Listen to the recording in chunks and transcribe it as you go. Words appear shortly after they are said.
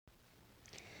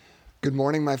Good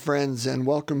morning, my friends, and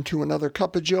welcome to another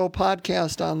Cup of Joe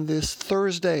podcast on this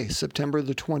Thursday, September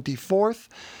the 24th.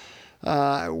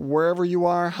 Wherever you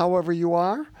are, however you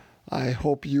are, I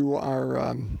hope you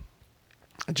are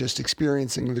just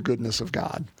experiencing the goodness of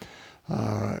God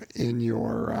in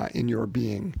your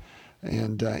being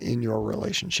and in your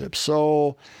relationship.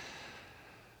 So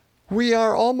we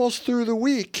are almost through the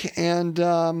week, and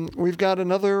we've got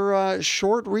another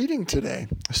short reading today.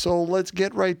 So let's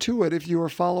get right to it. If you are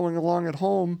following along at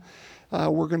home,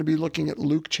 we're going to be looking at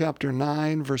Luke chapter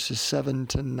 9, verses 7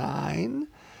 to 9.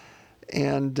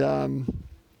 And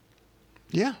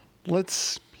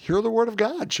let's hear the word of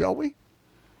God, shall we?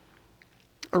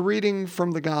 A reading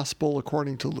from the Gospel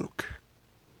according to Luke.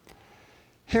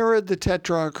 Herod the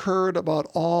Tetrarch heard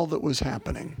about all that was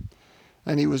happening,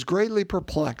 and he was greatly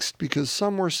perplexed, because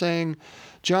some were saying,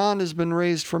 John has been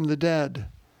raised from the dead.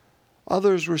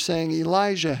 Others were saying,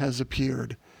 Elijah has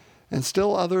appeared, and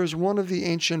still others, one of the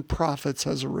ancient prophets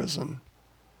has arisen.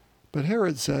 But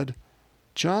Herod said,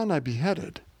 John I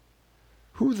beheaded.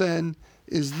 Who then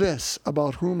is this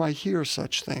about whom I hear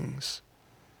such things?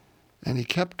 And he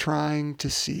kept trying to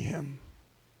see him.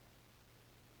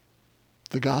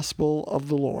 The Gospel of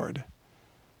the Lord.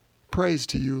 Praise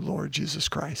to you, Lord Jesus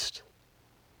Christ.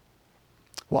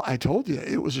 Well, I told you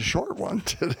it was a short one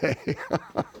today.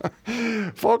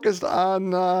 Focused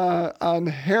on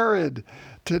Herod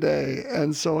today.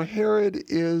 And so Herod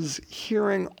is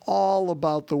hearing all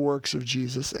about the works of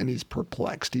Jesus, and he's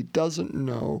perplexed. He doesn't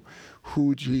know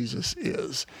who Jesus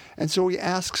is. And so he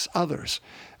asks others.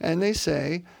 And they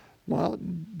say, well,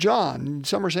 John.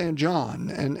 Some are saying John,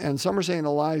 and some are saying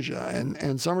Elijah,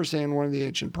 and some are saying one of the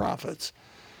ancient prophets.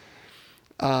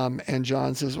 And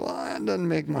John says, well, that doesn't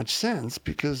make much sense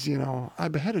because, I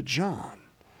beheaded John.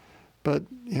 But,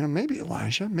 maybe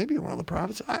Elijah, maybe one of the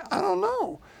prophets. I don't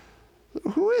know.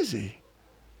 Who is he?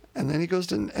 And then he goes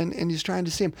to, and he's trying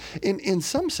to see him. In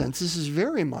some sense, this is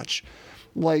very much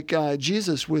like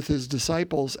Jesus with his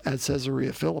disciples at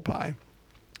Caesarea Philippi,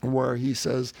 where he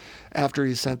says, after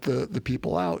he sent the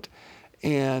people out,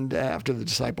 and after the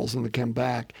disciples and they come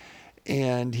back,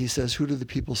 and he says, who do the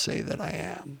people say that I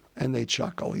am? And they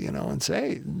chuckle, and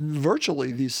say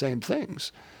virtually these same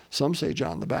things. Some say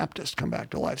John the Baptist come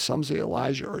back to life. Some say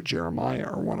Elijah or Jeremiah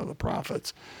or one of the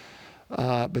prophets.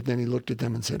 But then he looked at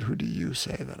them and said, who do you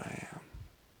say that I am?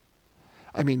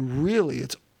 I mean, really,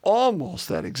 it's almost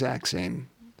that exact same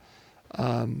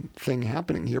thing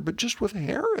happening here, but just with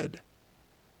Herod.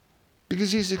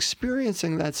 Because he's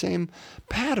experiencing that same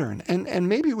pattern. And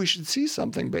maybe we should see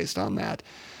something based on that.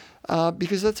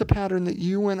 Because that's a pattern that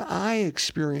you and I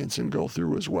experience and go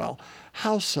through as well.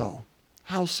 How so?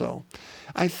 How so?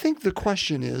 I think the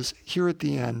question is, here at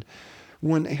the end,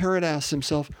 when Herod asks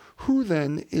himself, who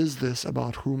then is this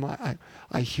about whom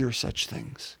I hear such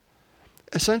things?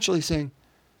 Essentially saying,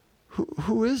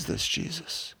 who is this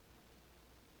Jesus?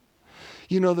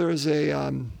 There is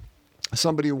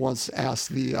somebody once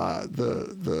asked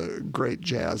the great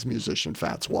jazz musician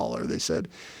Fats Waller, they said,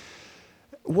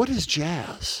 what is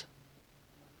jazz?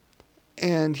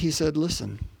 And he said,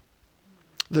 listen,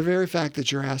 the very fact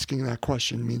that you're asking that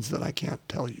question means that I can't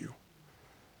tell you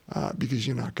because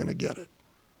you're not going to get it.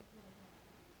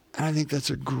 And I think that's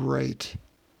a great,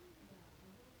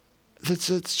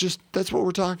 that's what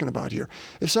we're talking about here.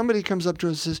 If somebody comes up to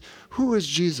us and says, who is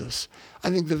Jesus? I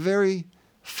think the very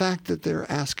fact that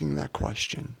they're asking that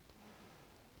question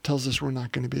tells us we're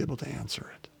not going to be able to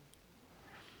answer it.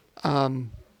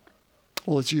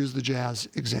 Well, let's use the jazz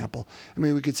example. I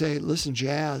mean, we could say, listen,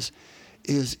 jazz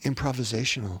is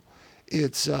improvisational.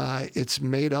 It's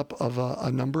made up of a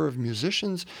number of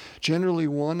musicians, generally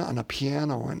one on a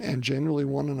piano and generally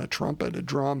one on a trumpet, a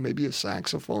drum, maybe a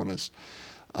saxophonist,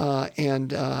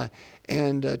 and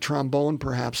a trombone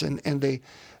perhaps, and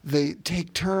they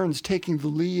take turns taking the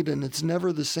lead, and it's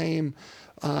never the same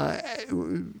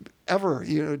ever,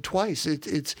 twice.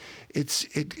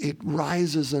 It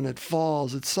rises and it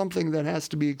falls. It's something that has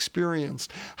to be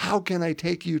experienced. How can I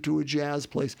take you to a jazz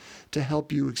place to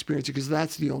help you experience it? Because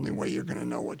that's the only way you're going to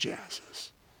know what jazz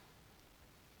is.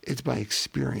 It's by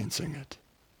experiencing it.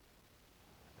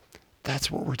 That's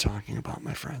what we're talking about,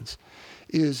 my friends,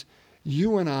 is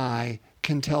you and I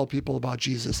can tell people about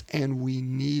Jesus, and we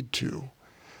need to.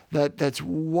 That's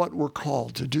what we're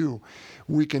called to do.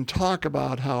 We can talk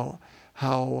about how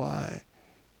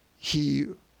he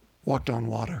walked on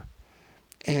water,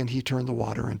 and he turned the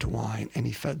water into wine, and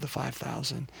he fed the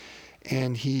 5,000,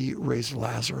 and he raised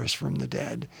Lazarus from the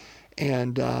dead,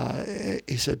 and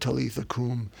he said Talitha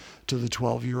cum to the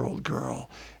 12-year-old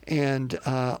girl, and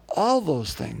all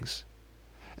those things.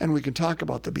 And we can talk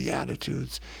about the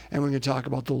Beatitudes, and we can talk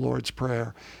about the Lord's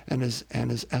Prayer and his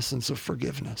essence of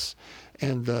forgiveness,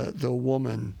 and the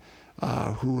woman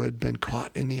who had been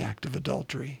caught in the act of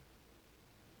adultery.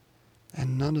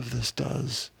 And none of this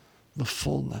does the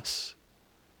fullness.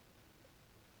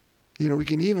 We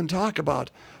can even talk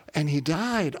about, and he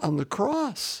died on the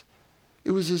cross.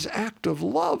 It was his act of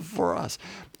love for us.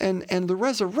 And the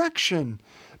resurrection,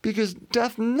 because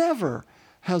death never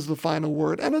has the final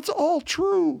word, and it's all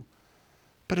true,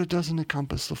 but it doesn't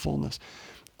encompass the fullness.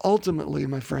 Ultimately,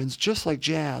 my friends, just like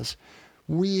Jazz,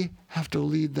 we have to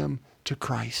lead them to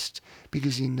Christ,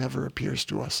 because he never appears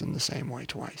to us in the same way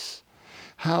twice.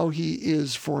 How he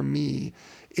is for me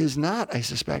is not, I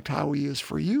suspect, how he is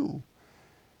for you.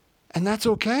 And that's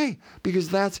okay, because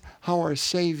that's how our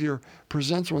Savior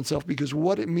presents oneself, because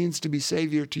what it means to be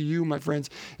Savior to you, my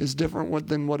friends, is different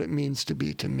than what it means to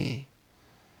be to me.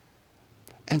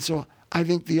 And so I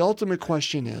think the ultimate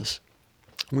question is,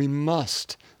 we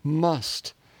must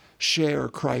share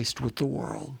Christ with the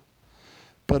world.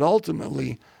 But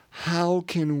ultimately, how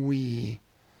can we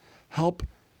help,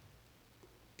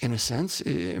 in a sense,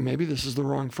 maybe this is the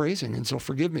wrong phrasing, and so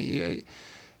forgive me,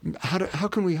 how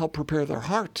can we help prepare their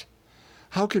heart?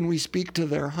 How can we speak to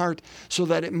their heart so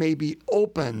that it may be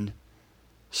open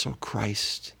so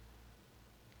Christ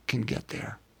can get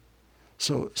there?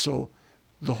 So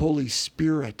the Holy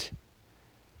Spirit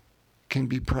can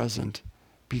be present,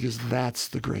 because that's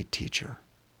the great teacher.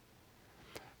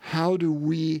 How do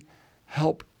we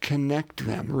help connect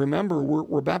them? Remember,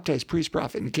 we're baptized priest,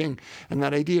 prophet, and king, and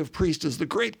that idea of priest is the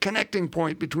great connecting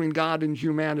point between God and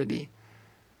humanity.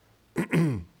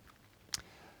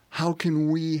 How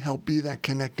can we help be that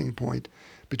connecting point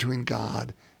between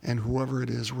God and whoever it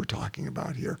is we're talking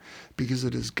about here? Because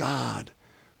it is God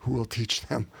who will teach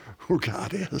them who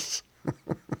God is.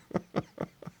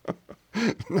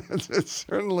 It's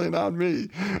certainly not me,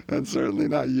 and certainly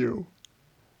not you,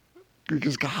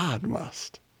 because God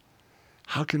must.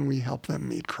 How can we help them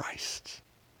meet Christ?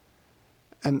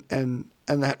 And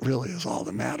that really is all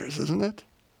that matters, isn't it?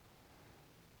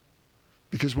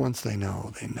 Because once they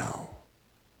know, they know.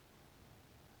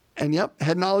 And yep,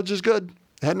 head knowledge is good.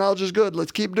 Head knowledge is good.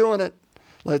 Let's keep doing it.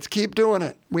 Let's keep doing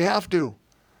it. We have to.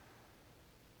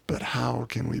 But how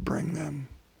can we bring them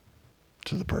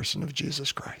to the person of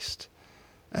Jesus Christ?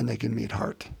 And they can meet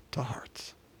heart to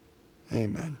heart.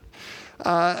 Amen.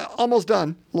 Almost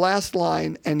done. Last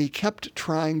line. And he kept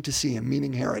trying to see him,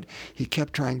 meaning Herod. He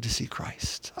kept trying to see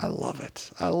Christ. I love it.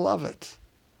 I love it.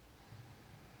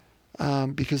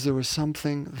 Because there was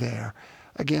something there.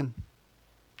 Again,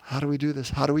 how do we do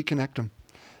this? How do we connect them?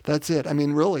 That's it. I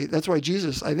mean, really, that's why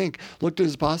Jesus, I think, looked at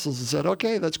his apostles and said,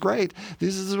 okay, that's great.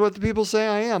 This is what the people say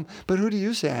I am. But who do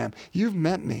you say I am? You've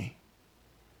met me.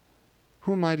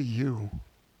 Who am I to you?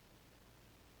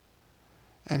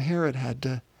 And Herod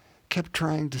kept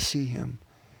trying to see him,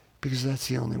 because that's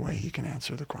the only way he can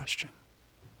answer the question.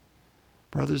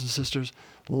 Brothers and sisters,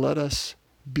 let us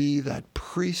be that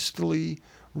priestly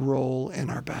role in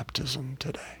our baptism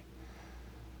today,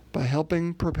 by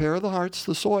helping prepare the hearts,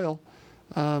 the soil,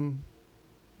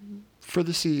 for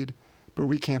the seed. But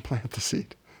we can't plant the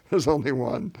seed. There's only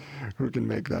one who can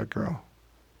make that grow.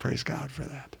 Praise God for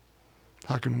that.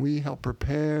 How can we help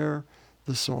prepare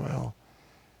the soil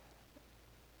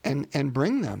and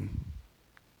bring them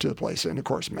to the place, and of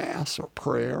course, Mass or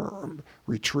prayer or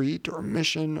retreat or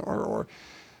mission or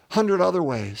 100 other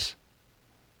ways,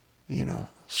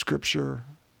 Scripture,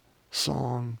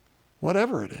 song,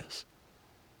 whatever it is.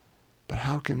 But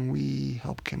how can we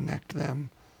help connect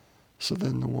them so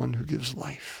then the one who gives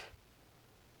life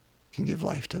can give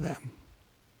life to them?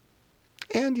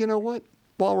 And you know what?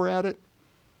 While we're at it,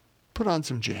 put on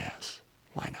some jazz.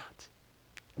 Why not?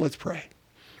 Let's pray.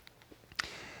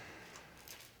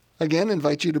 Again,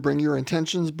 invite you to bring your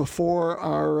intentions before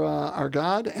our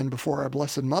God and before our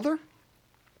Blessed Mother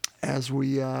as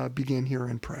we begin here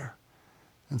in prayer.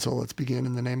 And so let's begin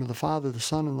in the name of the Father, the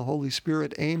Son, and the Holy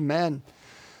Spirit. Amen.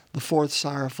 The fourth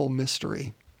sorrowful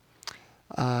mystery.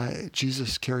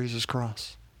 Jesus carries his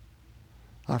cross.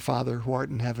 Our Father, who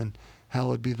art in heaven,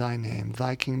 hallowed be thy name.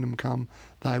 Thy kingdom come,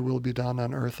 thy will be done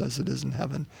on earth as it is in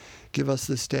heaven. Give us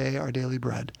this day our daily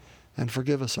bread, and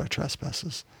forgive us our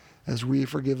trespasses, as we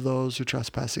forgive those who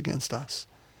trespass against us.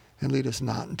 And lead us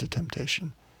not into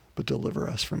temptation, but deliver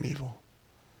us from evil.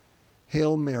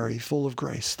 Hail Mary, full of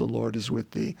grace, the Lord is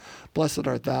with thee. Blessed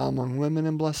art thou among women,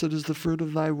 and blessed is the fruit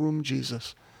of thy womb,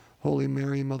 Jesus. Holy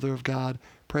Mary, Mother of God,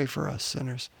 pray for us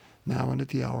sinners, now and at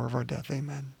the hour of our death.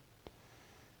 Amen.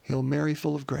 Hail Mary,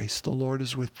 full of grace, the Lord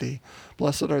is with thee.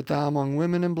 Blessed art thou among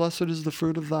women, and blessed is the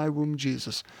fruit of thy womb,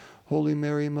 Jesus. Holy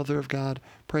Mary, Mother of God,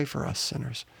 pray for us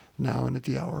sinners, now and at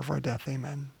the hour of our death.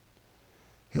 Amen.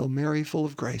 Hail Mary, full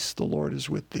of grace, the Lord is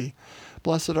with thee.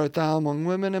 Blessed art thou among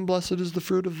women, and blessed is the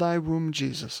fruit of thy womb,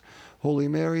 Jesus. Holy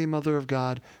Mary, Mother of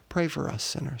God, pray for us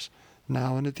sinners,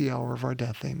 now and at the hour of our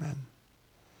death. Amen.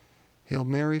 Hail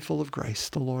Mary, full of grace,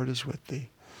 the Lord is with thee.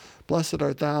 Blessed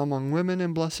art thou among women,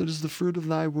 and blessed is the fruit of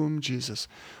thy womb, Jesus.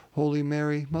 Holy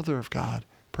Mary, Mother of God,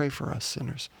 pray for us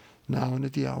sinners, now and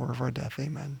at the hour of our death.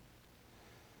 Amen.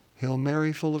 Hail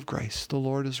Mary, full of grace, the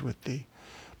Lord is with thee.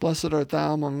 Blessed art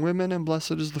thou among women, and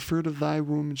blessed is the fruit of thy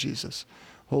womb, Jesus.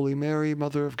 Holy Mary,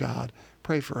 Mother of God,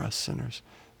 pray for us sinners,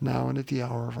 now and at the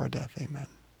hour of our death. Amen.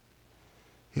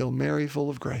 Hail Mary,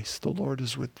 full of grace, the Lord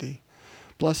is with thee.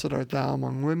 Blessed art thou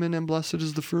among women, and blessed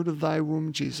is the fruit of thy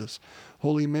womb, Jesus.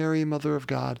 Holy Mary, Mother of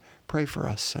God, pray for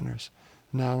us sinners,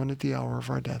 now and at the hour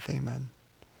of our death. Amen.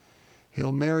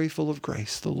 Hail Mary, full of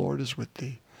grace, the Lord is with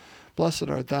thee. Blessed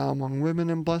art thou among women,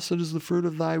 and blessed is the fruit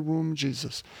of thy womb,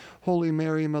 Jesus. Holy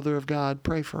Mary, Mother of God,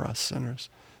 pray for us sinners,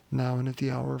 now and at the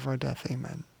hour of our death.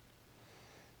 Amen.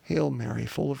 Hail Mary,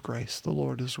 full of grace, the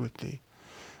Lord is with thee.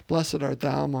 Blessed art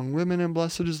thou among women, and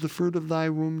blessed is the fruit of thy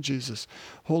womb, Jesus.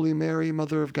 Holy Mary,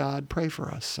 Mother of God, pray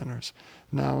for us sinners,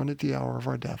 now and at the hour of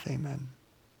our death. Amen.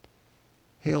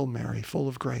 Hail Mary, full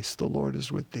of grace, the Lord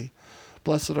is with thee.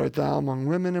 Blessed art thou among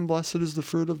women, and blessed is the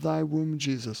fruit of thy womb,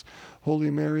 Jesus. Holy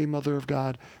Mary, Mother of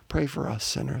God, pray for us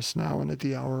sinners, now and at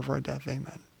the hour of our death.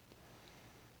 Amen.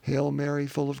 Hail Mary,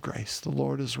 full of grace, the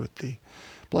Lord is with thee.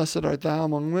 Blessed art thou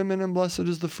among women, and blessed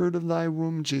is the fruit of thy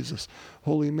womb, Jesus.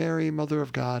 Holy Mary, Mother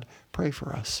of God, pray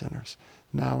for us sinners,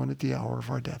 now and at the hour of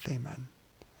our death. Amen.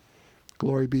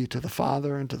 Glory be to the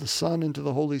Father, and to the Son, and to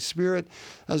the Holy Spirit,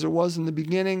 as it was in the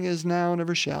beginning, is now, and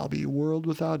ever shall be, world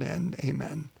without end.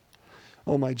 Amen.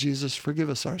 O my Jesus,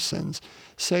 forgive us our sins,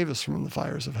 save us from the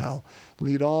fires of hell,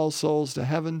 lead all souls to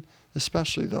heaven,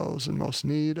 especially those in most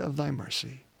need of thy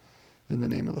mercy. In the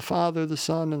name of the Father, the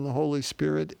Son, and the Holy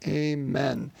Spirit,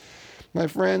 amen. My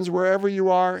friends, wherever you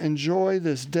are, enjoy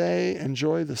this day,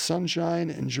 enjoy the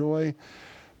sunshine, enjoy,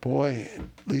 boy,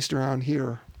 at least around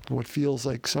here, what feels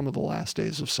like some of the last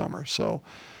days of summer. So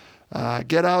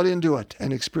get out into it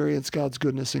and experience God's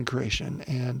goodness in creation.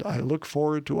 And I look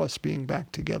forward to us being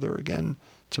back together again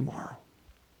tomorrow.